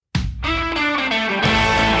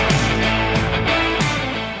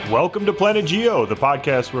Welcome to Planet Geo, the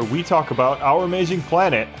podcast where we talk about our amazing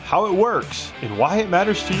planet, how it works, and why it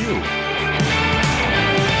matters to you.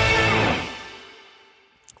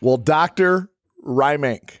 Well, Dr.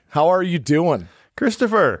 Rymank, how are you doing?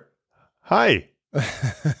 Christopher, hi.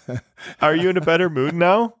 Are you in a better mood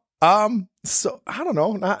now? So I don't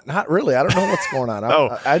know, not really. I don't know what's going on.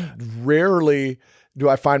 Oh. I rarely do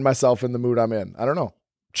I find myself in the mood I'm in. I don't know.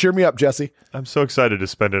 Cheer me up, Jesse. I'm so excited to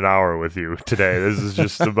spend an hour with you today. This is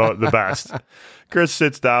just about the best. Chris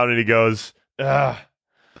sits down and he goes,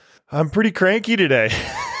 I'm pretty cranky today.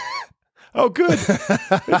 Oh, good.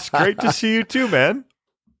 It's great to see you too, man.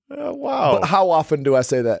 Wow. But how often do I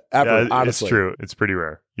say that? Ever, honestly. It's true. It's pretty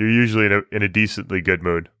rare. You're usually in a decently good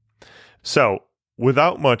mood. So,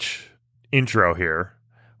 without much intro here,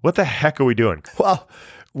 what the heck are we doing? Well,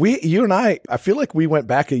 you and I feel like we went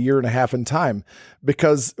back a year and a half in time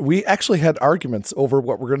because we actually had arguments over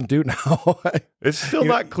what we're going to do now. It's still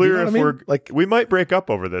not clear if we're like, we might break up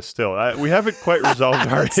over this still. We haven't quite resolved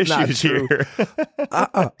our issues here.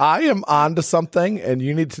 I am on to something and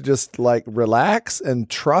you need to just like relax and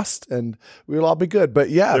trust and we'll all be good.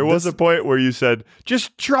 But yeah, there was a point where you said,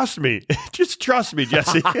 just trust me. Just trust me,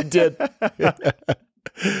 Jesse. I did.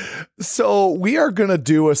 So we are going to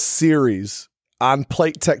do a series on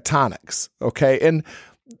plate tectonics. Okay. And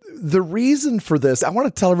the reason for this, I want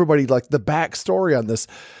to tell everybody like the backstory on this.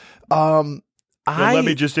 Let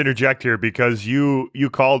me just interject here because you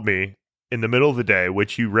called me in the middle of the day,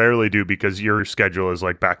 which you rarely do because your schedule is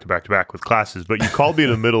like back to back to back with classes, but you called me in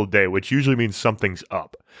the middle of the day, which usually means something's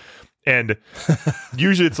up. And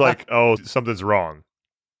usually it's like, oh, something's wrong.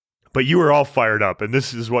 But you were all fired up, and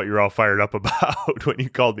this is what you're all fired up about when you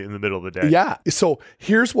called me in the middle of the day. Yeah. So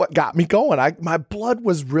here's what got me going. My blood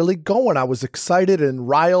was really going. I was excited and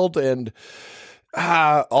riled and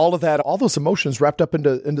all of that, all those emotions wrapped up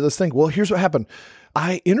into this thing. Well, here's what happened.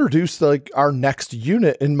 I introduced like our next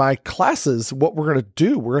unit in my classes. What we're going to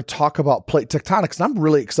do, we're going to talk about plate tectonics. And I'm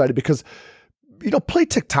really excited because plate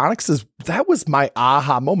tectonics that was my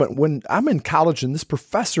aha moment when I'm in college and this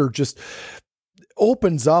professor just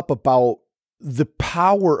opens up about the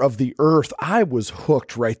power of the earth. I was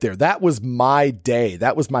hooked right there. That was my day.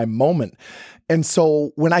 That was my moment. And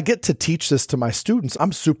so when I get to teach this to my students,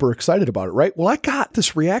 I'm super excited about it, right? Well, I got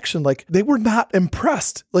this reaction, like they were not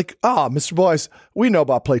impressed. Like, Mr. Boyce, we know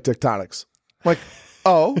about plate tectonics. I'm like,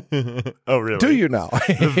 oh, oh, really? Do you know?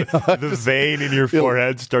 The vein in your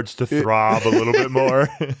forehead starts to throb a little bit more.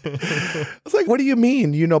 It's like, what do you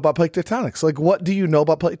mean you know about plate tectonics? Like, what do you know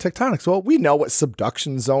about plate tectonics? Well, we know what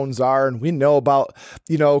subduction zones are, and we know about,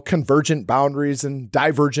 convergent boundaries and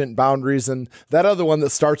divergent boundaries, and that other one that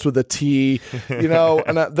starts with a T, and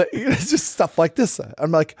it's just stuff like this.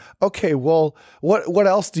 I'm like, okay, well, what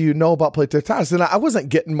else do you know about plate tectonics? And I wasn't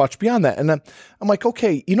getting much beyond that. And then I'm like,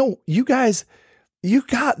 okay, you guys, you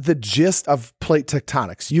got the gist of plate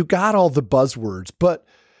tectonics. You got all the buzzwords, but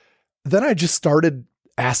then I just started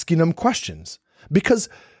asking them questions because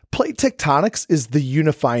plate tectonics is the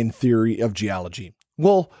unifying theory of geology.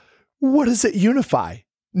 Well, what does it unify?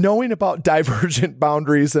 Knowing about divergent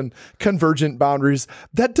boundaries and convergent boundaries,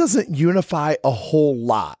 that doesn't unify a whole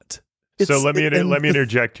lot. So let me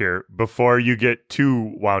interject here before you get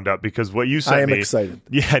too wound up because what you sent me. I am excited.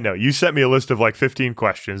 Yeah, no, you sent me a list of like 15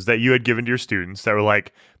 questions that you had given to your students that were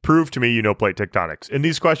like, prove to me you know plate tectonics. And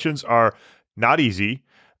these questions are not easy.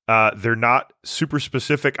 They're not super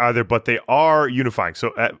specific either, but they are unifying.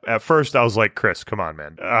 So at first I was like, Chris, come on,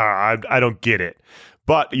 man. I don't get it.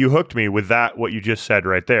 But you hooked me with that. What you just said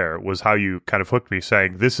right there was how you kind of hooked me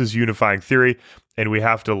saying this is unifying theory. And we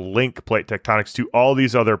have to link plate tectonics to all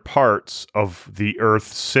these other parts of the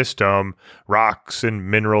Earth system, rocks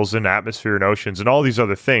and minerals and atmosphere and oceans and all these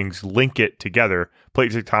other things, link it together.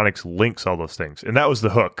 Plate tectonics links all those things. And that was the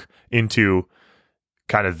hook into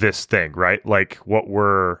kind of this thing, right? Like what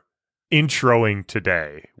we're introing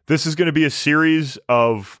today. This is going to be a series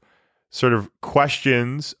of sort of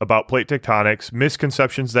questions about plate tectonics,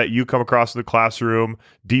 misconceptions that you come across in the classroom,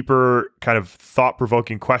 deeper kind of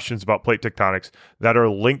thought-provoking questions about plate tectonics that are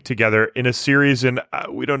linked together in a series. And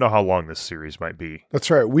we don't know how long this series might be.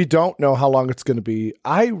 That's right. We don't know how long it's going to be.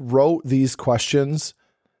 I wrote these questions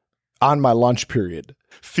on my lunch period.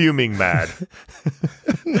 Fuming mad.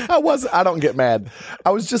 I don't get mad. I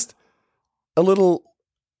was just a little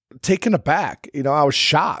taken aback. I was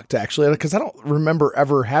shocked actually, because I don't remember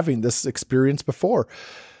ever having this experience before.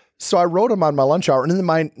 So I wrote them on my lunch hour, and then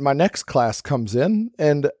my next class comes in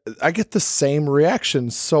and I get the same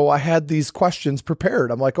reaction. So I had these questions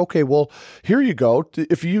prepared. I'm like, okay, well, here you go.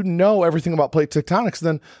 If you know everything about plate tectonics,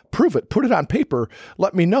 then prove it, put it on paper,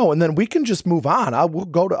 let me know. And then we can just move on. We'll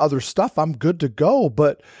go to other stuff. I'm good to go.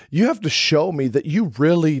 But you have to show me that you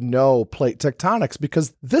really know plate tectonics,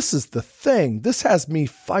 because this is the thing. This has me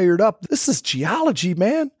fired up. This is geology,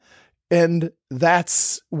 man. And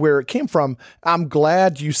that's where it came from. I'm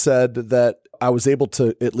glad you said that I was able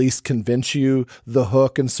to at least convince you the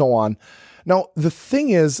hook and so on. Now, the thing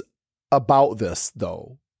is about this,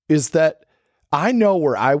 though, is that I know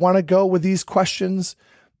where I want to go with these questions,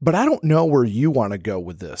 but I don't know where you want to go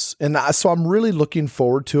with this. And so I'm really looking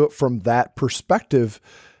forward to it from that perspective,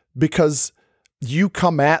 because you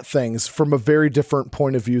come at things from a very different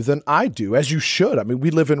point of view than I do, as you should. I mean, we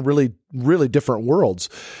live in really, really different worlds.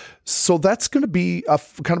 So that's going to be a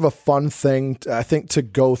kind of a fun thing, I think, to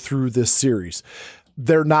go through this series.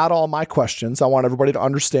 They're not all my questions. I want everybody to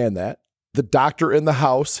understand that. The doctor in the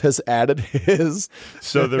house has added his.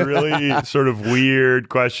 So the really sort of weird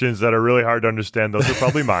questions that are really hard to understand, those are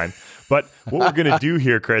probably mine. But what we're going to do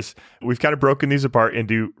here, Chris, we've kind of broken these apart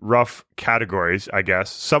into rough categories, I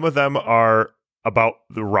guess. Some of them are about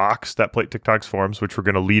the rocks that plate tectonics forms, which we're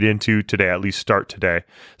going to lead into today, at least start today.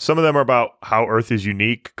 Some of them are about how Earth is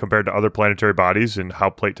unique compared to other planetary bodies and how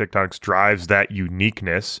plate tectonics drives that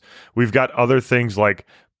uniqueness. We've got other things like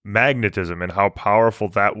magnetism and how powerful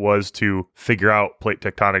that was to figure out plate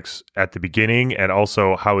tectonics at the beginning, and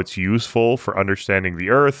also how it's useful for understanding the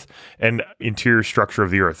Earth and interior structure of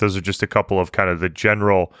the Earth. Those are just a couple of kind of the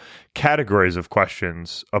general categories of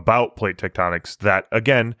questions about plate tectonics that,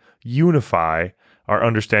 again, unify our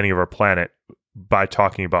understanding of our planet by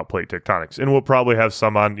talking about plate tectonics. And we'll probably have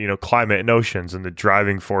some on, climate and oceans and the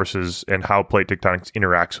driving forces and how plate tectonics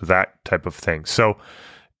interacts with that type of thing. So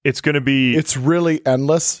it's really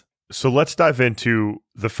endless. So let's dive into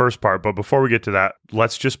the first part. But before we get to that,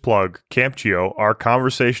 let's just plug Camp Geo, our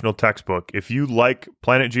conversational textbook. If you like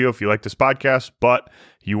Planet Geo, if you like this podcast, but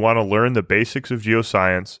you want to learn the basics of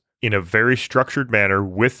geoscience in a very structured manner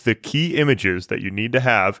with the key images that you need to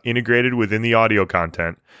have integrated within the audio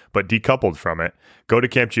content, but decoupled from it, go to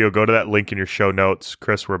Camp Geo, go to that link in your show notes.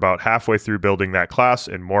 Chris, we're about halfway through building that class,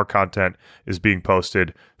 and more content is being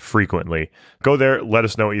posted frequently. Go there, let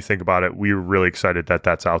us know what you think about it. We're really excited that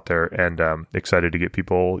that's out there, and excited to get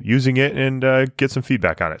people using it and get some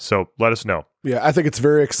feedback on it. So let us know. Yeah, I think it's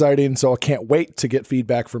very exciting, so I can't wait to get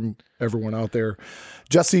feedback from everyone out there.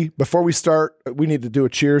 Jesse, before we start, we need to do a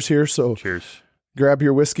cheers here. So cheers. Grab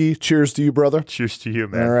your whiskey. Cheers to you, brother. Cheers to you,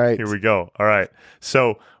 man. All right. Here we go. All right.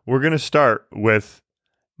 So we're going to start with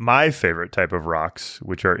my favorite type of rocks,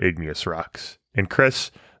 which are igneous rocks. And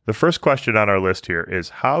Chris, the first question on our list here is,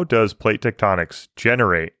 how does plate tectonics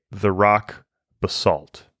generate the rock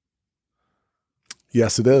basalt?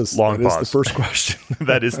 Yes, it is. Long pause. That is the first question.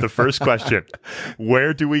 That is the first question.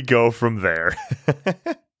 Where do we go from there?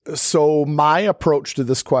 So my approach to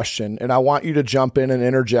this question, and I want you to jump in and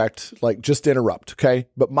interject, just interrupt, okay?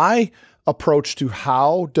 But my approach to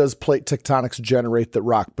how does plate tectonics generate the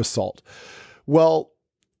rock basalt? Well,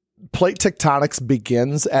 plate tectonics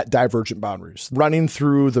begins at divergent boundaries. Running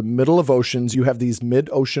through the middle of oceans, you have these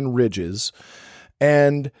mid-ocean ridges,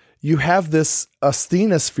 and you have this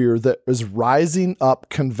asthenosphere that is rising up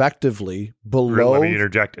convectively below. Let me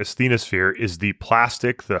interject. Asthenosphere is the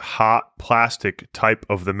hot plastic type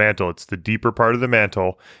of the mantle. It's the deeper part of the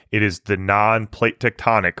mantle. It is the non-plate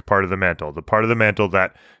tectonic part of the mantle, the part of the mantle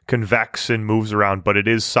that convects and moves around, but it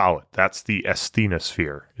is solid. That's the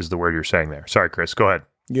asthenosphere is the word you're saying there. Sorry, Chris, go ahead.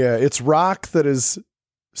 Yeah, it's rock that is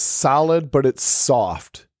solid, but it's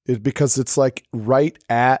soft because it's right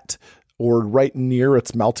at or right near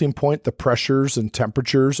its melting point. The pressures and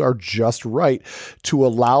temperatures are just right to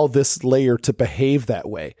allow this layer to behave that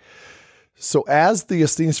way. So as the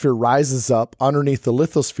asthenosphere rises up underneath the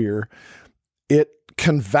lithosphere, it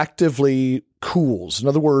convectively cools. In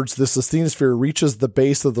other words, this asthenosphere reaches the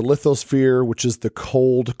base of the lithosphere, which is the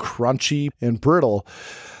cold, crunchy, and brittle.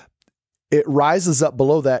 It rises up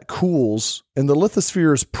below that, cools, and the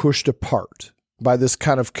lithosphere is pushed apart by this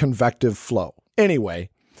kind of convective flow.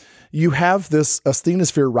 Anyway, you have this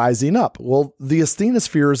asthenosphere rising up. Well, the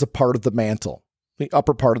asthenosphere is a part of the mantle, the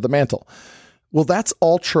upper part of the mantle. Well, that's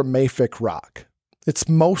ultramafic rock. It's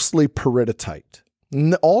mostly peridotite.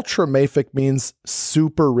 And ultramafic means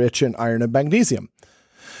super rich in iron and magnesium.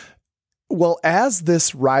 Well, as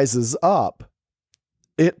this rises up,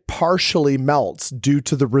 it partially melts due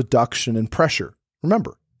to the reduction in pressure.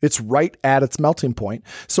 Remember, it's right at its melting point.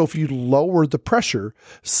 So if you lower the pressure,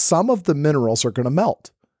 some of the minerals are going to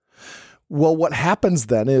melt. Well, what happens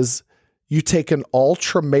then is you take an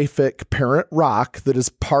ultramafic parent rock that is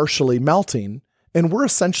partially melting, and we're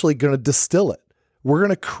essentially going to distill it. We're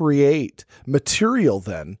going to create material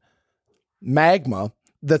then, magma,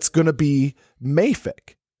 that's going to be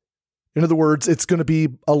mafic. In other words, it's going to be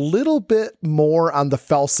a little bit more on the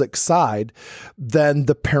felsic side than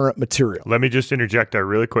the parent material. Let me just interject there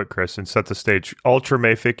really quick, Chris, and set the stage.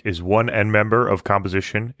 Ultramafic is one end member of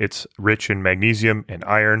composition. It's rich in magnesium and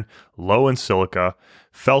iron, low in silica.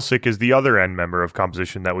 Felsic is the other end member of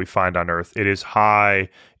composition that we find on Earth. It is high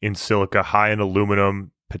in silica, high in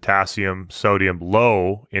aluminum, potassium, sodium,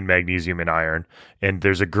 low in magnesium and iron. And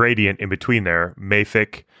there's a gradient in between there.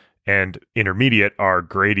 Mafic and intermediate are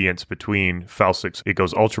gradients between felsics. It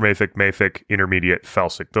goes ultramafic, mafic, intermediate,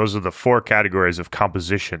 felsic. Those are the four categories of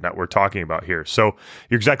composition that we're talking about here. So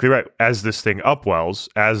you're exactly right. As this thing upwells,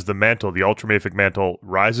 as the mantle, the ultramafic mantle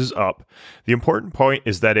rises up, the important point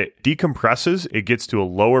is that it decompresses. It gets to a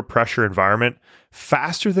lower pressure environment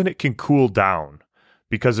faster than it can cool down.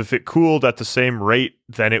 Because if it cooled at the same rate,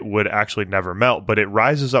 then it would actually never melt. But it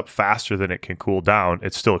rises up faster than it can cool down.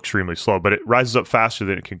 It's still extremely slow, but it rises up faster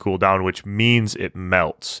than it can cool down, which means it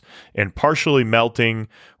melts. And partially melting,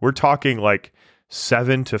 we're talking like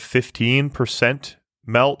 7 to 15%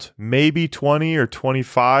 melt, maybe 20 or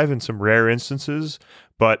 25 in some rare instances.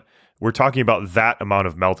 But we're talking about that amount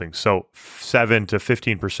of melting. So 7 to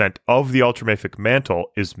 15% of the ultramafic mantle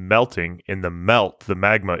is melting. In the melt, the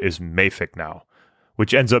magma is mafic now,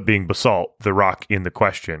 which ends up being basalt, the rock in the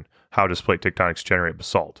question. How does plate tectonics generate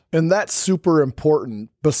basalt? And that's super important,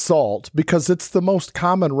 basalt, because it's the most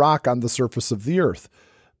common rock on the surface of the Earth.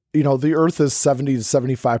 You know, the Earth is 70 to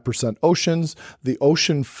 75% oceans. The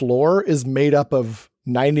ocean floor is made up of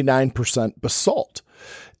 99% basalt.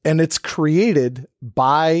 And it's created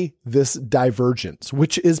by this divergence,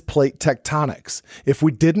 which is plate tectonics. If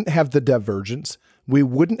we didn't have the divergence, we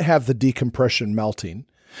wouldn't have the decompression melting.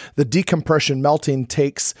 The decompression melting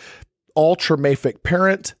takes ultramafic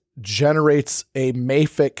parent, generates a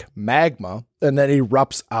mafic magma, and then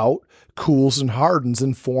erupts out, cools and hardens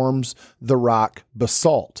and forms the rock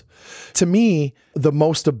basalt. To me, the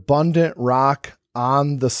most abundant rock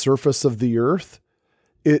on the surface of the Earth,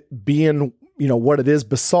 it being, what it is,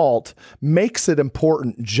 basalt, makes it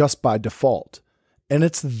important just by default. And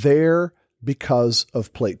it's there because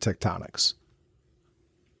of plate tectonics.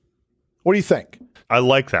 What do you think? I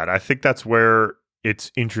like that. I think that's where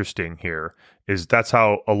it's interesting here, is that's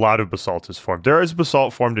how a lot of basalt is formed. There is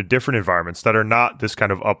basalt formed in different environments that are not this kind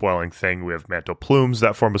of upwelling thing. We have mantle plumes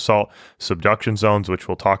that form basalt, subduction zones, which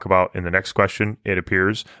we'll talk about in the next question, it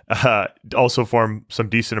appears, also form some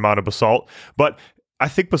decent amount of basalt. But I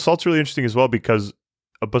think basalt's really interesting as well because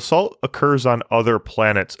a basalt occurs on other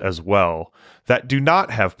planets as well that do not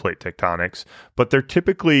have plate tectonics, but they're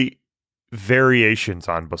typically variations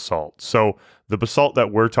on basalt. So the basalt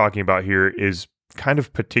that we're talking about here is kind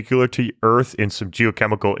of particular to Earth in some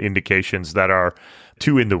geochemical indications that are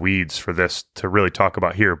too in the weeds for this to really talk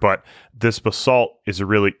about here. But this basalt is a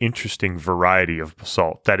really interesting variety of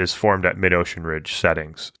basalt that is formed at mid-ocean ridge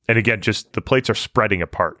settings. And again, just the plates are spreading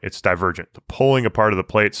apart. It's divergent. The pulling apart of the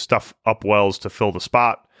plates, stuff upwells to fill the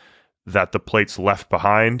spot that the plates left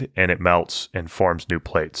behind, and it melts and forms new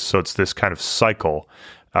plates. So it's this kind of cycle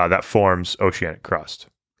that forms oceanic crust.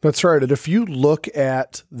 That's right. And if you look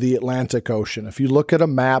at the Atlantic Ocean, if you look at a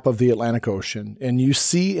map of the Atlantic Ocean and you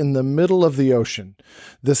see in the middle of the ocean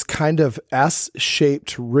this kind of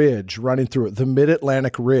S-shaped ridge running through it, the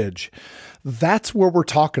Mid-Atlantic Ridge, that's where we're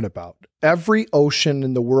talking about. Every ocean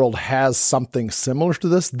in the world has something similar to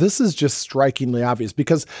this. This is just strikingly obvious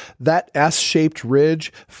because that S-shaped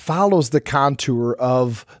ridge follows the contour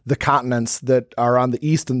of the continents that are on the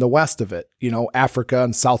east and the west of it. Africa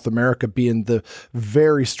and South America being the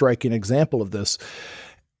very striking example of this.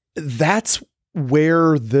 That's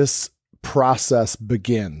where this process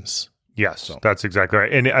begins. Yes, that's exactly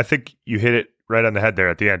right. And I think you hit it right on the head there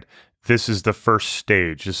at the end. This is the first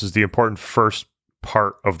stage. This is the important first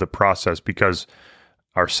part of the process, because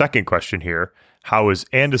our second question here, how is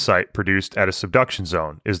andesite produced at a subduction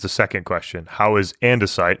zone, is the second question. How is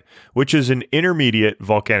andesite, which is an intermediate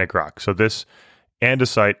volcanic rock. So this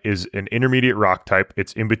andesite is an intermediate rock type.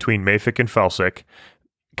 It's in between mafic and felsic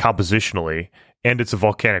compositionally, and it's a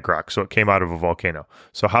volcanic rock. So it came out of a volcano.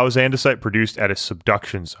 So how is andesite produced at a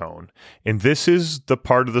subduction zone? And this is the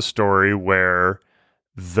part of the story where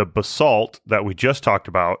the basalt that we just talked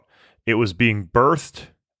about, it was being birthed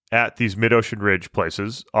at these mid-ocean ridge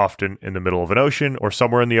places, often in the middle of an ocean or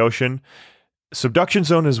somewhere in the ocean. Subduction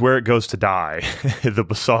zone is where it goes to die, the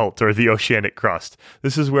basalt or the oceanic crust.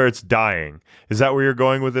 This is where it's dying. Is that where you're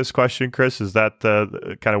going with this question, Chris? Is that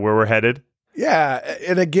the kind of where we're headed? Yeah.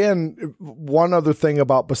 And again, one other thing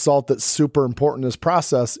about basalt that's super important in this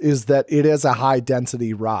process is that it is a high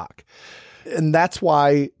density rock. And that's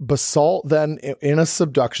why basalt then in a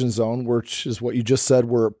subduction zone, which is what you just said,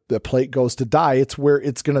 where the plate goes to die, it's where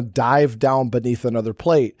it's going to dive down beneath another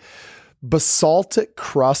plate. Basaltic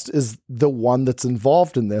crust is the one that's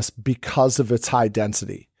involved in this because of its high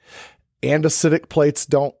density. Andesitic plates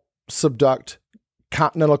don't subduct.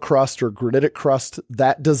 Continental crust or granitic crust,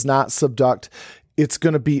 that does not subduct. It's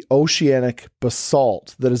going to be oceanic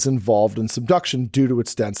basalt that is involved in subduction due to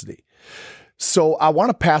its density. So I want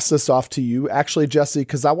to pass this off to you, actually, Jesse,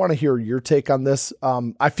 because I want to hear your take on this.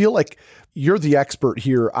 I feel like you're the expert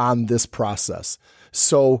here on this process.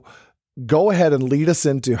 So go ahead and lead us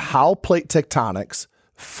into how plate tectonics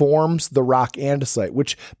forms the rock andesite,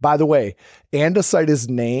 which, by the way, andesite is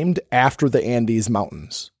named after the Andes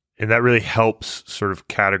Mountains. And that really helps sort of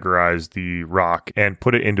categorize the rock and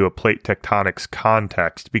put it into a plate tectonics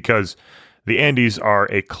context, because the Andes are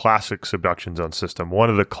a classic subduction zone system,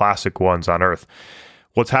 one of the classic ones on Earth.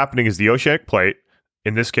 What's happening is the oceanic plate,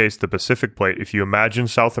 in this case, the Pacific plate. If you imagine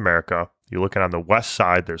South America, you're looking on the west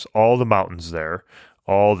side, there's all the mountains there,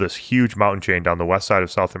 all this huge mountain chain down the west side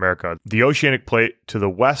of South America. The oceanic plate to the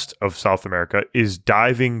west of South America is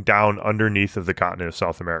diving down underneath of the continent of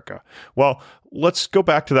South America. Well, let's go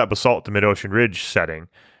back to that basalt at the mid-ocean ridge setting.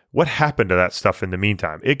 What happened to that stuff in the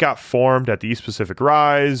meantime? It got formed at the East Pacific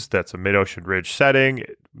Rise. That's a mid-ocean ridge setting.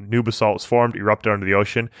 New basalt was formed, erupted under the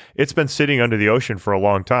ocean. It's been sitting under the ocean for a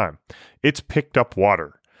long time. It's picked up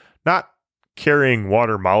water. Not carrying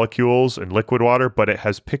water molecules and liquid water, but it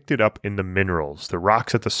has picked it up in the minerals. The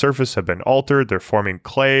rocks at the surface have been altered. They're forming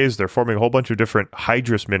clays. They're forming a whole bunch of different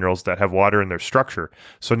hydrous minerals that have water in their structure.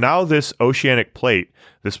 So now this oceanic plate,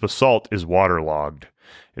 this basalt, is waterlogged.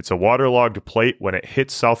 It's a waterlogged plate. When it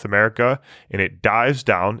hits South America and it dives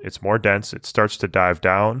down, it's more dense. It starts to dive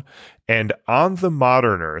down. And on the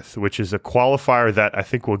modern Earth, which is a qualifier that I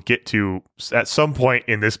think we'll get to at some point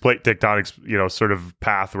in this plate tectonics, sort of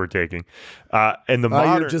path we're taking. And the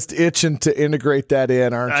modern, you're just itching to integrate that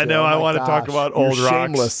in, aren't you? I know. I want to talk about old rocks.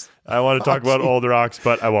 Shameless. I want to talk about old rocks,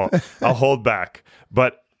 but I won't. I'll hold back.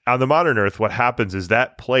 But on the modern Earth, what happens is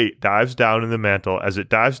that plate dives down in the mantle. As it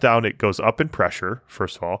dives down, it goes up in pressure,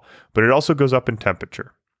 first of all, but it also goes up in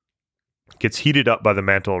temperature. It gets heated up by the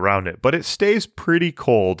mantle around it, but it stays pretty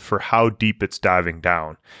cold for how deep it's diving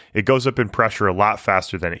down. It goes up in pressure a lot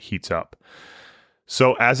faster than it heats up.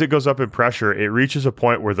 So as it goes up in pressure, it reaches a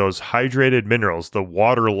point where those hydrated minerals, the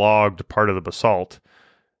waterlogged part of the basalt,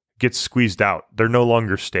 gets squeezed out. They're no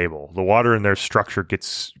longer stable. The water in their structure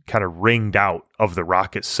gets kind of wringed out of the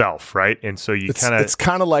rock itself, right? And so it's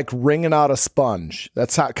kind of like wringing out a sponge.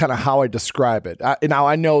 That's how I describe it. Now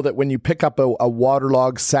I know that when you pick up a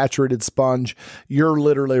waterlogged saturated sponge, you're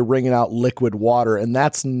literally wringing out liquid water, and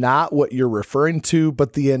that's not what you're referring to,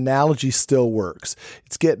 but the analogy still works.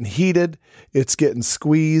 It's getting heated, it's getting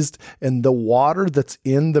squeezed, and the water that's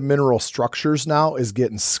in the mineral structures now is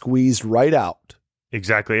getting squeezed right out.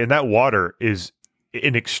 Exactly. And that water is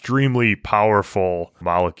an extremely powerful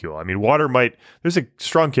molecule. I mean, there's a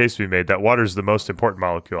strong case to be made that water is the most important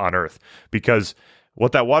molecule on Earth, because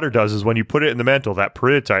what that water does is when you put it in the mantle, that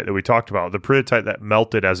peridotite that we talked about, the peridotite that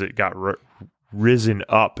melted as it got risen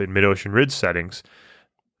up in mid-ocean ridge settings,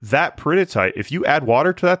 that peridotite, if you add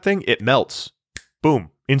water to that thing, it melts.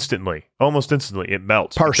 Boom. Instantly. Almost instantly. It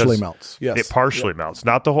melts. Partially melts. Yes. It partially melts.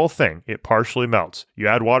 Not the whole thing. It partially melts. You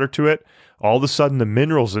add water to it, all of a sudden the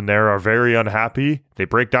minerals in there are very unhappy. They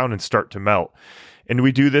break down and start to melt. And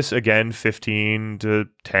we do this again, 15 to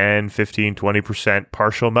 10, 15, 20%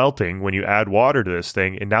 partial melting when you add water to this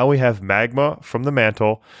thing. And now we have magma from the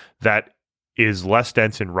mantle that is less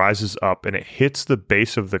dense and rises up, and it hits the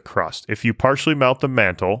base of the crust. If you partially melt the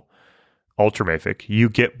mantle, ultramafic, you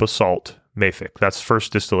get basalt mafic. That's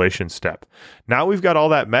first distillation step. Now we've got all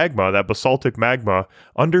that magma, that basaltic magma,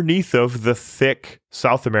 underneath of the thick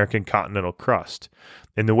South American continental crust.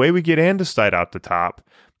 And the way we get andesite out the top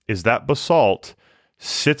is that basalt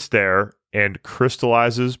sits there and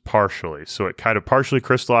crystallizes partially. So it kind of partially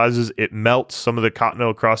crystallizes. It melts some of the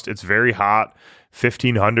continental crust. It's very hot,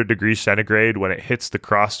 1500 degrees centigrade when it hits the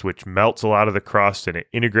crust, which melts a lot of the crust, and it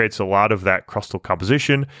integrates a lot of that crustal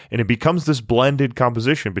composition, and it becomes this blended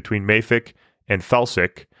composition between mafic and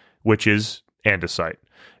felsic, which is andesite.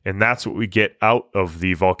 And that's what we get out of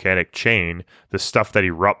the volcanic chain. The stuff that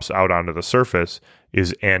erupts out onto the surface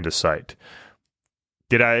is andesite.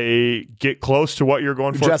 Did I get close to what you're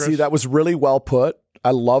going for, Jesse? Chris? That was really well put.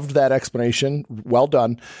 I loved that explanation. Well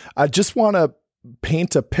done. I just want to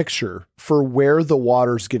paint a picture for where the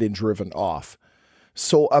water's getting driven off.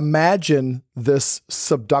 So imagine this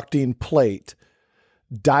subducting plate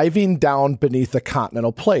diving down beneath the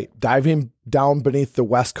continental plate, diving down beneath the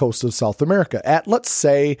west coast of South America at, let's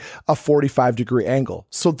say, a 45-degree angle.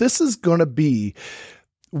 So this is going to be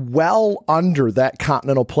well under that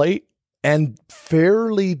continental plate and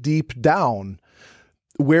fairly deep down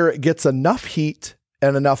where it gets enough heat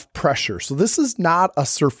and enough pressure. So this is not a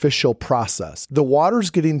superficial process. The water's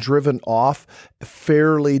getting driven off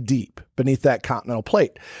fairly deep beneath that continental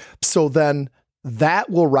plate. So then that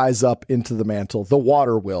will rise up into the mantle. The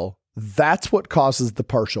water will. That's what causes the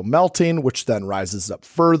partial melting, which then rises up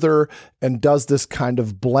further and does this kind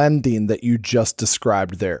of blending that you just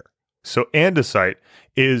described there. So andesite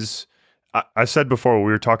is, I said before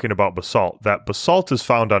we were talking about basalt, that basalt is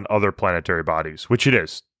found on other planetary bodies, which it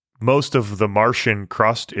is. Most of the Martian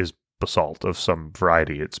crust is basalt of some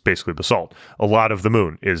variety. It's basically basalt. A lot of the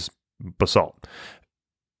moon is basalt.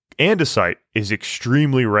 Andesite is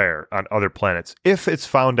extremely rare on other planets, if it's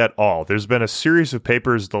found at all. There's been a series of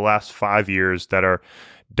papers the last 5 years that are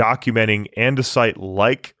documenting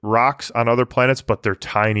andesite-like rocks on other planets, but they're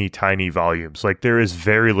tiny, tiny volumes. Like, there is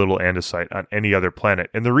very little andesite on any other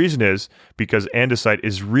planet. And the reason is because andesite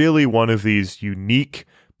is really one of these unique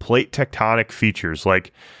plate tectonic features.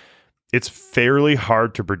 Like, it's fairly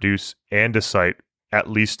hard to produce andesite, at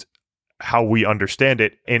least how we understand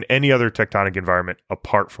it, in any other tectonic environment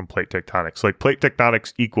apart from plate tectonics. Like, plate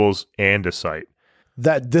tectonics equals andesite.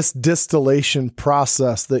 That this distillation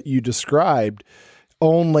process that you described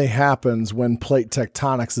only happens when plate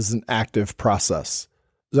tectonics is an active process.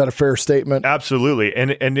 Is that a fair statement? Absolutely.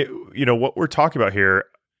 And it, you know, what we're talking about here,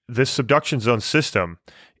 this subduction zone system,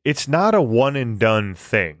 it's not a one and done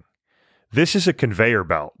thing. This is a conveyor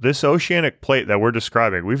belt. This oceanic plate that we're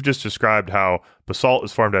describing, we've just described how basalt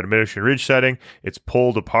is formed at a mid-ocean ridge setting. It's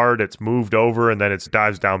pulled apart, it's moved over, and then it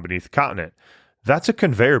dives down beneath the continent. That's a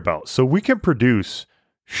conveyor belt. So we can produce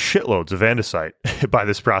shitloads of andesite by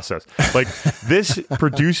this process. Like, this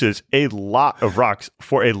produces a lot of rocks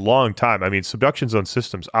for a long time. I mean, subduction zone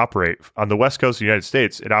systems operate on the west coast of the United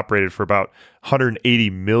States. It operated for about 180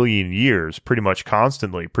 million years, pretty much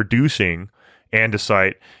constantly producing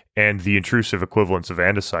andesite and the intrusive equivalents of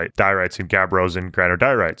andesite, diorites and gabbros and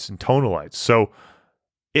granodiorites and tonalites. So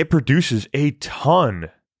it produces a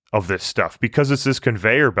ton of this stuff because it's this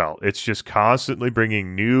conveyor belt. It's just constantly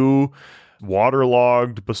bringing new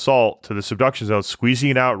waterlogged basalt to the subduction zone, squeezing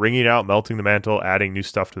it out, wringing it out, melting the mantle, adding new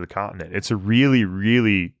stuff to the continent. It's a really,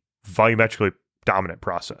 really volumetrically dominant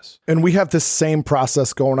process. And we have this same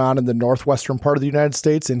process going on in the northwestern part of the United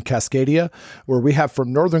States in Cascadia, where we have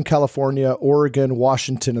from Northern California, Oregon,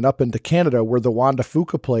 Washington, and up into Canada, where the Juan de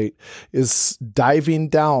Fuca plate is diving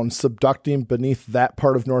down, subducting beneath that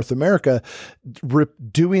part of North America,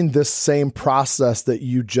 doing this same process that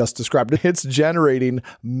you just described. It's generating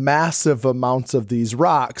massive amounts of these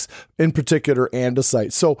rocks, in particular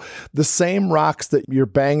andesite. So the same rocks that you're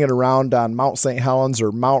banging around on Mount St. Helens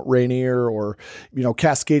or Mount Rainier or, you know,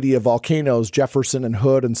 Cascadia volcanoes, Jefferson and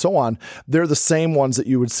Hood and so on, they're the same ones that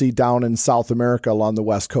you would see down in South America along the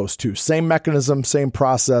West Coast too. Same mechanism, same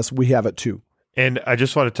process. We have it too. And I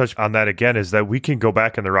just want to touch on that again, is that we can go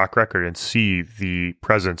back in the rock record and see the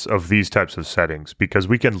presence of these types of settings, because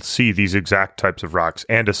we can see these exact types of rocks,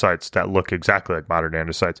 andesites that look exactly like modern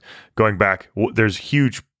andesites. Going back, there's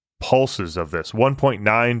huge pulses of this.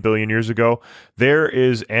 1.9 billion years ago, there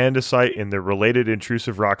is andesite in the related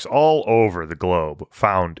intrusive rocks all over the globe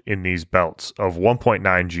found in these belts of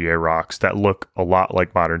 1.9 GA rocks that look a lot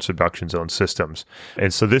like modern subduction zone systems.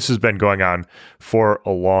 And so this has been going on for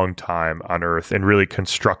a long time on Earth and really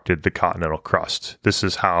constructed the continental crust. This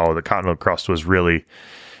is how the continental crust was really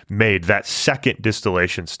made. That second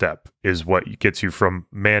distillation step is what gets you from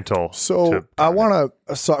mantle. So I want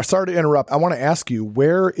to, sorry to interrupt. I want to ask you,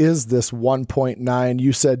 where is this 1.9,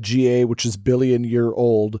 you said GA, which is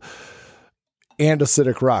billion-year-old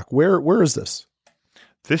andesitic rock? Where is this?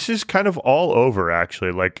 This is kind of all over,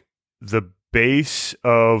 actually. Like the base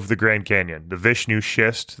of the Grand Canyon, the Vishnu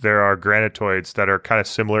schist, there are granitoids that are kind of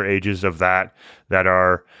similar ages of that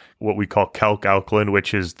are what we call calc alkaline,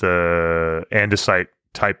 which is the andesite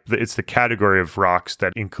type. It's the category of rocks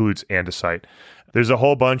that includes andesite. There's a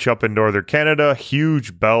whole bunch up in northern Canada,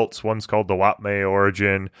 huge belts. One's called the Watmay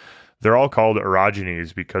orogeny. They're all called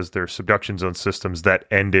orogenies because they're subduction zone systems that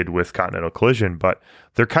ended with continental collision, but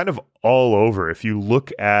they're kind of all over. If you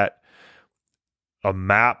look at a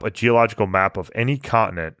map, a geological map of any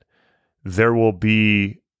continent, there will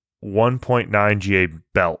be 1.9 GA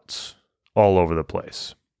belts all over the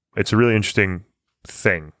place. It's a really interesting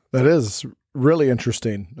thing. That is really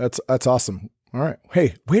interesting. That's awesome. All right.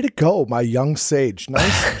 Hey, way to go, my young sage.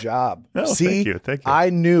 Nice job. See, Thank you. I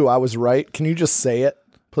knew I was right. Can you just say it,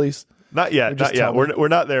 please? Not yet. We're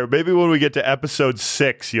not there. Maybe when we get to episode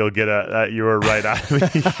 6, you'll get you were right on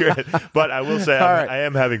me. But I will say I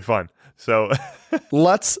am having fun. So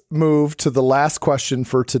let's move to the last question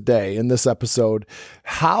for today in this episode.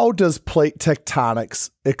 How does plate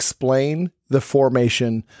tectonics explain the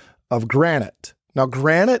formation of granite? Now,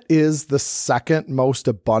 granite is the second most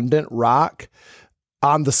abundant rock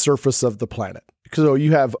on the surface of the planet. So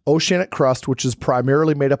you have oceanic crust, which is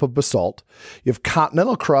primarily made up of basalt. You have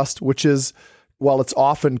continental crust, which is, well, it's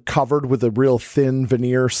often covered with a real thin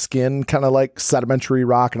veneer skin, kind of like sedimentary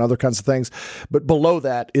rock and other kinds of things. But below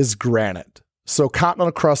that is granite. So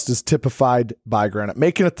continental crust is typified by granite,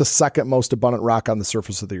 making it the second most abundant rock on the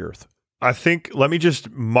surface of the earth. I think, let me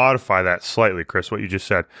just modify that slightly, Chris, what you just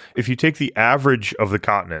said. If you take the average of the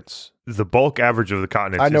continents, the bulk average of the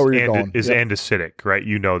continents is andesitic, right?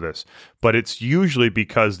 You know this. But it's usually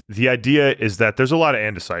because the idea is that there's a lot of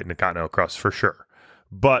andesite in the continental crust for sure.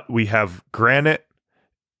 But we have granite,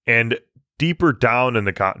 and deeper down in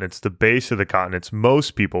the continents, the base of the continents,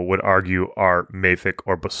 most people would argue are mafic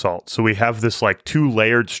or basalt. So we have this like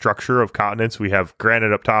 2-layered structure of continents. We have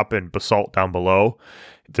granite up top and basalt down below.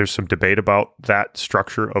 There's some debate about that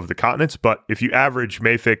structure of the continents, but if you average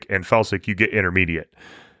mafic and felsic, you get intermediate.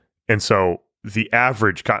 And so the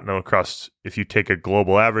average continental crust, if you take a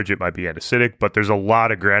global average, it might be andesitic, but there's a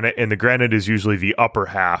lot of granite, and the granite is usually the upper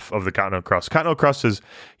half of the continental crust. Continental crust is,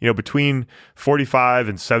 between 45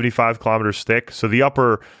 and 75 kilometers thick. So the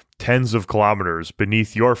upper tens of kilometers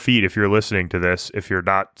beneath your feet, if you're listening to this, if you're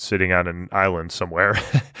not sitting on an island somewhere,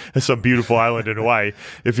 some beautiful island in Hawaii,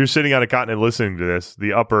 if you're sitting on a continent listening to this,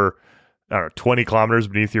 the upper, 20 kilometers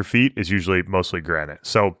beneath your feet is usually mostly granite.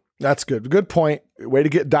 So that's good. Good point. Way to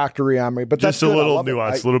get doctory on me, but that's just a little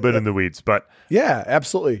nuance, a little bit in the weeds, but yeah,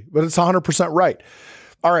 absolutely. But it's 100% right.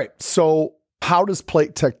 All right. So how does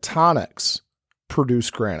plate tectonics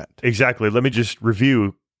produce granite? Exactly. Let me just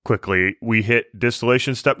review quickly. We hit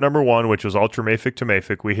distillation step number 1, which was ultramafic to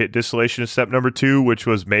mafic. We hit distillation step number 2, which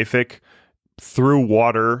was mafic through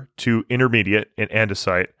water to intermediate in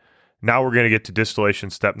andesite. Now we're going to get to distillation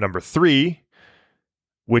step number 3,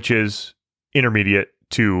 which is intermediate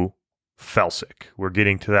to felsic. We're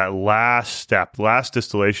getting to that last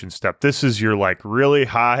distillation step. This is your like really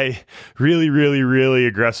high, really, really, really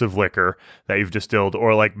aggressive liquor that you've distilled,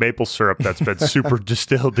 or like maple syrup that's been super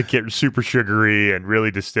distilled to get super sugary and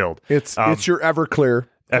really distilled. It's your Everclear.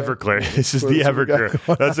 Everclear. This is the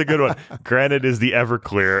Everclear. That's a good one. Granite is the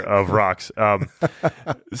Everclear of rocks.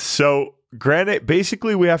 So granite,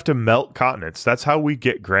 basically we have to melt continents. That's how we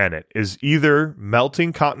get granite, is either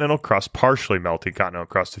melting continental crust, partially melting continental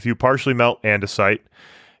crust. If you partially melt andesite,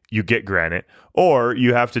 you get granite, or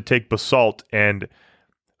you have to take basalt and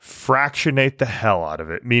fractionate the hell out of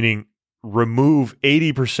it, meaning remove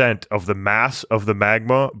 80% of the mass of the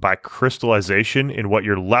magma by crystallization, and what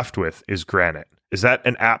you're left with is granite. Is that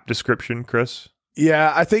an apt description, Chris?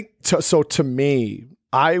 Yeah, I think so. To me,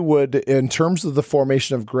 I would, in terms of the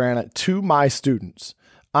formation of granite, to my students,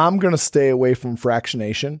 I'm going to stay away from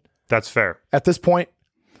fractionation. That's fair. At this point,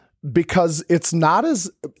 because it's not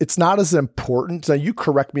as important. Now you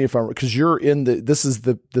correct me if I'm, because you're in this is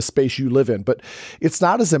the space you live in, but it's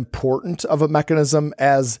not as important of a mechanism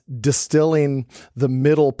as distilling the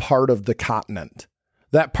middle part of the continent.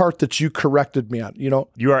 That part that you corrected me on,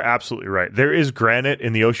 You are absolutely right. There is granite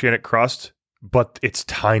in the oceanic crust, but it's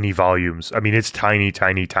tiny volumes. I mean, it's tiny,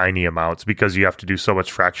 tiny, tiny amounts because you have to do so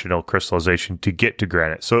much fractional crystallization to get to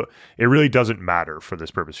granite. So it really doesn't matter for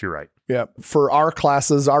this purpose. You're right. Yeah. For our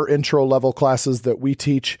classes, our intro level classes that we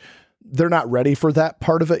teach, they're not ready for that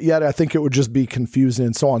part of it yet. I think it would just be confusing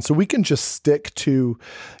and so on. So we can just stick to,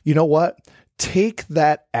 take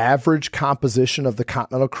that average composition of the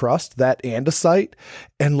continental crust, that andesite,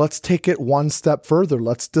 and let's take it one step further.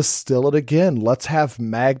 Let's distill it again. Let's have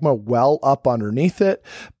magma well up underneath it,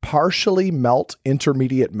 partially melt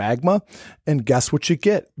intermediate magma, and guess what you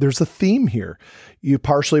get? There's a theme here. You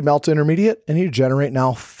partially melt intermediate and you generate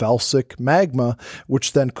now felsic magma,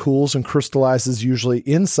 which then cools and crystallizes usually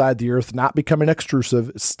inside the earth, not becoming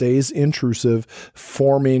extrusive, stays intrusive,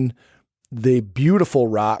 forming the beautiful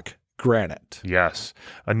rock granite. Yes.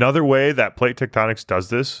 Another way that plate tectonics does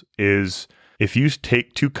this is if you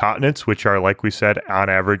take two continents, which are, like we said, on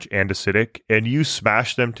average andesitic, and you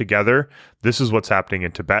smash them together, this is what's happening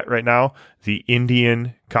in Tibet right now. The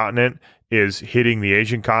Indian continent is hitting the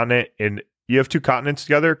Asian continent, and you have two continents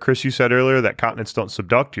together. Chris, you said earlier that continents don't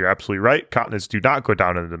subduct. You're absolutely right. Continents do not go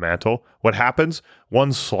down into the mantle. What happens?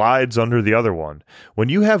 One slides under the other one. When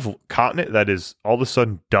you have continent that is all of a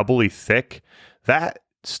sudden doubly thick, that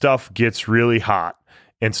stuff gets really hot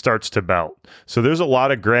and starts to melt. So there's a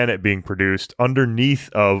lot of granite being produced underneath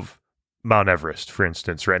of Mount Everest, for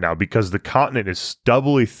instance, right now, because the continent is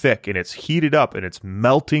doubly thick and it's heated up and it's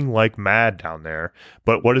melting like mad down there.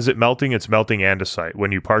 But what is it melting? It's melting andesite.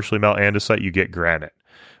 When you partially melt andesite, you get granite.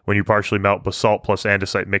 When you partially melt basalt plus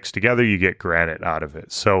andesite mixed together, you get granite out of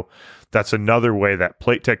it. So that's another way that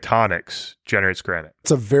plate tectonics generates granite.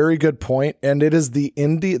 It's a very good point. And it is the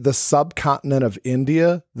subcontinent of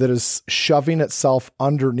India that is shoving itself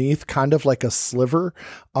underneath, kind of like a sliver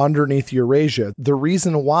underneath Eurasia. The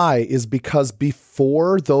reason why is because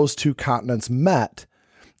before those two continents met,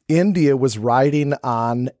 India was riding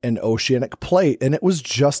on an oceanic plate, and it was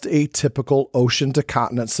just a typical ocean to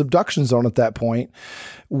continent subduction zone at that point.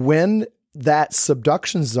 When that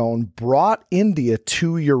subduction zone brought India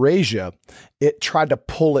to Eurasia, it tried to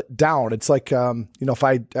pull it down. It's like, if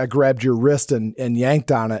I grabbed your wrist and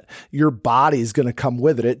yanked on it, your body's going to come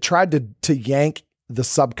with it. It tried to yank the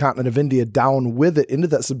subcontinent of India down with it into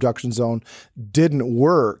that subduction zone. Didn't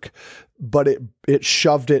work, but it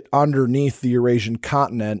shoved it underneath the Eurasian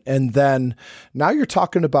continent. And then now you're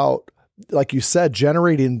talking about, like you said,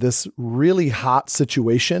 generating this really hot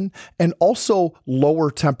situation and also lower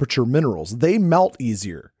temperature minerals. They melt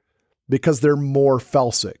easier because they're more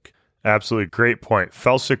felsic. Absolutely. Great point.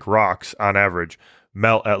 Felsic rocks, on average,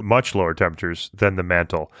 melt at much lower temperatures than the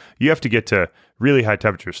mantle. You have to get to really high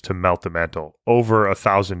temperatures to melt the mantle, over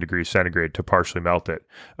 1,000 degrees centigrade to partially melt it.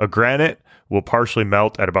 A granite will partially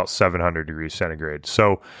melt at about 700 degrees centigrade.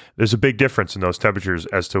 So there's a big difference in those temperatures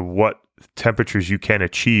as to what temperatures you can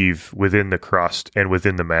achieve within the crust and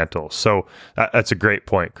within the mantle. So that's a great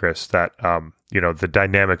point, Chris, that the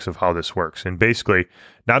dynamics of how this works. And basically,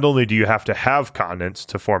 not only do you have to have continents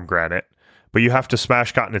to form granite, but you have to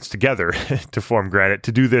smash continents together to form granite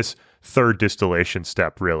to do this third distillation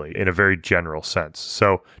step, really, in a very general sense.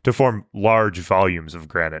 So to form large volumes of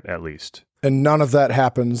granite, at least. And none of that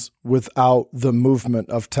happens without the movement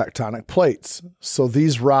of tectonic plates. So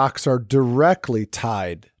these rocks are directly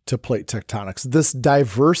tied to plate tectonics. This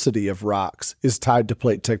diversity of rocks is tied to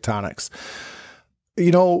plate tectonics.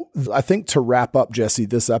 I think to wrap up, Jesse,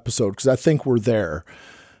 this episode, because I think we're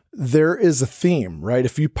there is a theme, right?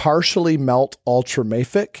 If you partially melt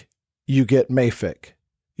ultramafic, you get mafic.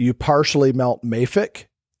 You partially melt mafic,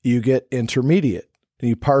 you get intermediate. And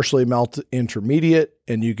you partially melt intermediate,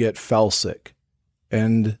 and you get felsic.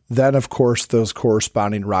 And then, of course, those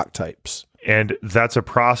corresponding rock types. And that's a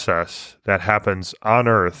process that happens on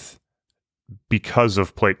Earth because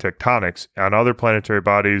of plate tectonics. On other planetary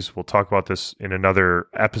bodies, we'll talk about this in another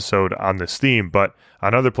episode on this theme, but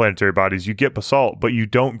on other planetary bodies, you get basalt, but you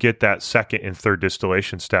don't get that second and third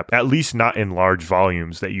distillation step, at least not in large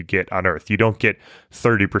volumes that you get on Earth. You don't get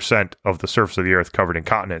 30% of the surface of the Earth covered in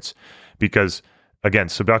continents because, again,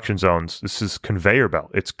 subduction zones, this is conveyor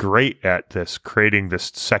belt. It's great at this, creating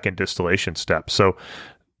this second distillation step. So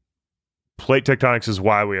plate tectonics is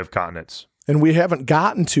why we have continents. And we haven't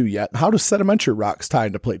gotten to yet, how do sedimentary rocks tie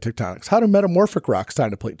into plate tectonics? How do metamorphic rocks tie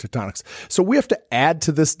into plate tectonics? So we have to add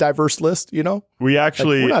to this diverse list, We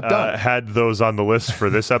actually had those on the list for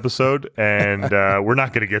this episode, and we're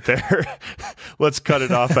not going to get there. Let's cut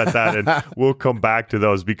it off at that, and we'll come back to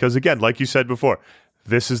those. Because, again, like you said before,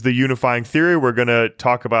 this is the unifying theory. We're going to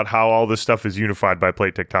talk about how all this stuff is unified by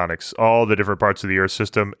plate tectonics, all the different parts of the Earth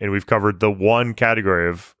system. And we've covered the one category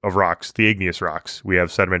of rocks, the igneous rocks. We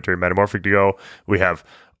have sedimentary and metamorphic to go. We have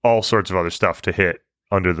all sorts of other stuff to hit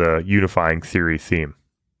under the unifying theory theme.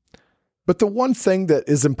 But the one thing that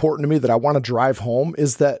is important to me that I want to drive home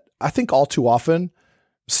is that I think all too often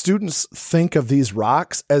students think of these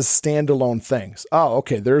rocks as standalone things. Oh,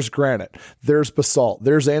 okay, there's granite, there's basalt,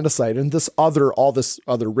 there's andesite, and all this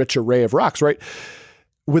other rich array of rocks, right?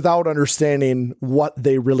 Without understanding what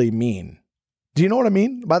they really mean. Do you know what I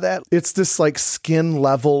mean by that? It's this like skin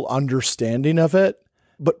level understanding of it,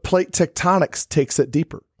 but plate tectonics takes it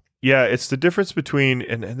deeper. Yeah, it's the difference between,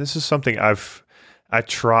 and this is something I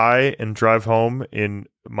try and drive home in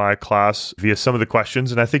my class via some of the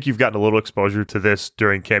questions. And I think you've gotten a little exposure to this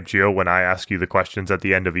during Camp Geo when I ask you the questions at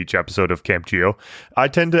the end of each episode of Camp Geo. I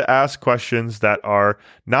tend to ask questions that are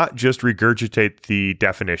not just regurgitate the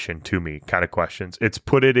definition to me kind of questions. It's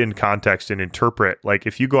put it in context and interpret. Like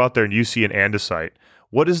if you go out there and you see an andesite,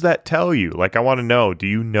 what does that tell you? Like I want to know, do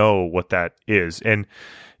you know what that is? And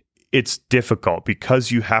it's difficult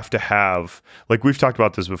because you have to have, like we've talked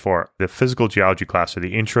about this before, the physical geology class or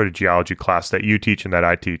the intro to geology class that you teach and that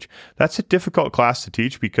I teach. That's a difficult class to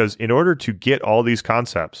teach because in order to get all these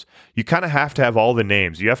concepts, you kind of have to have all the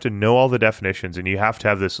names. You have to know all the definitions, and you have to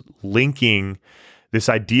have this linking, this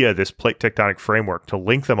idea, this plate tectonic framework to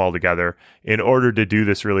link them all together in order to do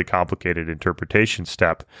this really complicated interpretation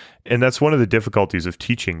step. And that's one of the difficulties of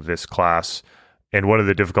teaching this class, and one of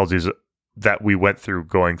the difficulties that we went through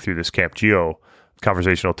going through this Camp Geo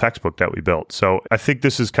conversational textbook that we built. So I think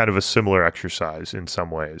this is kind of a similar exercise in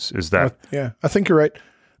some ways. Is that? Yeah, I think you're right.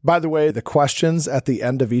 By the way, the questions at the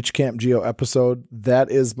end of each Camp Geo episode, that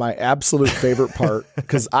is my absolute favorite part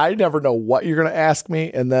because I never know what you're going to ask me.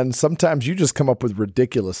 And then sometimes you just come up with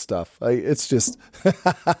ridiculous stuff. It's just.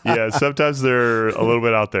 Yeah, sometimes they're a little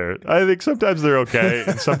bit out there. I think sometimes they're okay,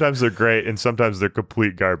 and sometimes they're great, and sometimes they're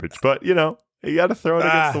complete garbage. But, you got to throw it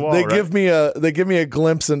against the wall. They give me a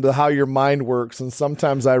glimpse into how your mind works, and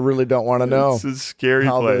sometimes I really don't want to know. It's a scary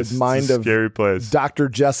place. The mind of scary place. Dr.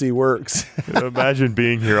 Jesse works. Imagine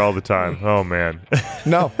being here all the time. Oh man.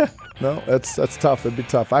 No, that's tough. It'd be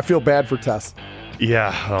tough. I feel bad for Tess.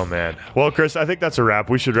 Yeah. Oh man. Well, Chris, I think that's a wrap.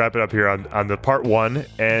 We should wrap it up here on the part one.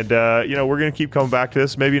 And, we're going to keep coming back to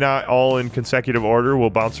this. Maybe not all in consecutive order.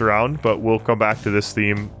 We'll bounce around, but we'll come back to this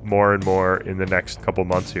theme more and more in the next couple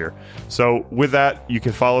months here. So with that, you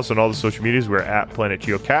can follow us on all the social medias. We're at Planet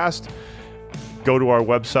Geocast. Go to our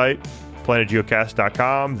website,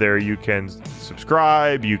 planetgeocast.com. There you can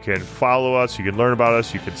subscribe. You can follow us. You can learn about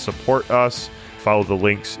us. You can support us. Follow the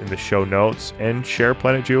links in the show notes and share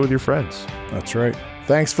Planet Geo with your friends. That's right.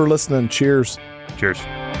 Thanks for listening. Cheers. Cheers.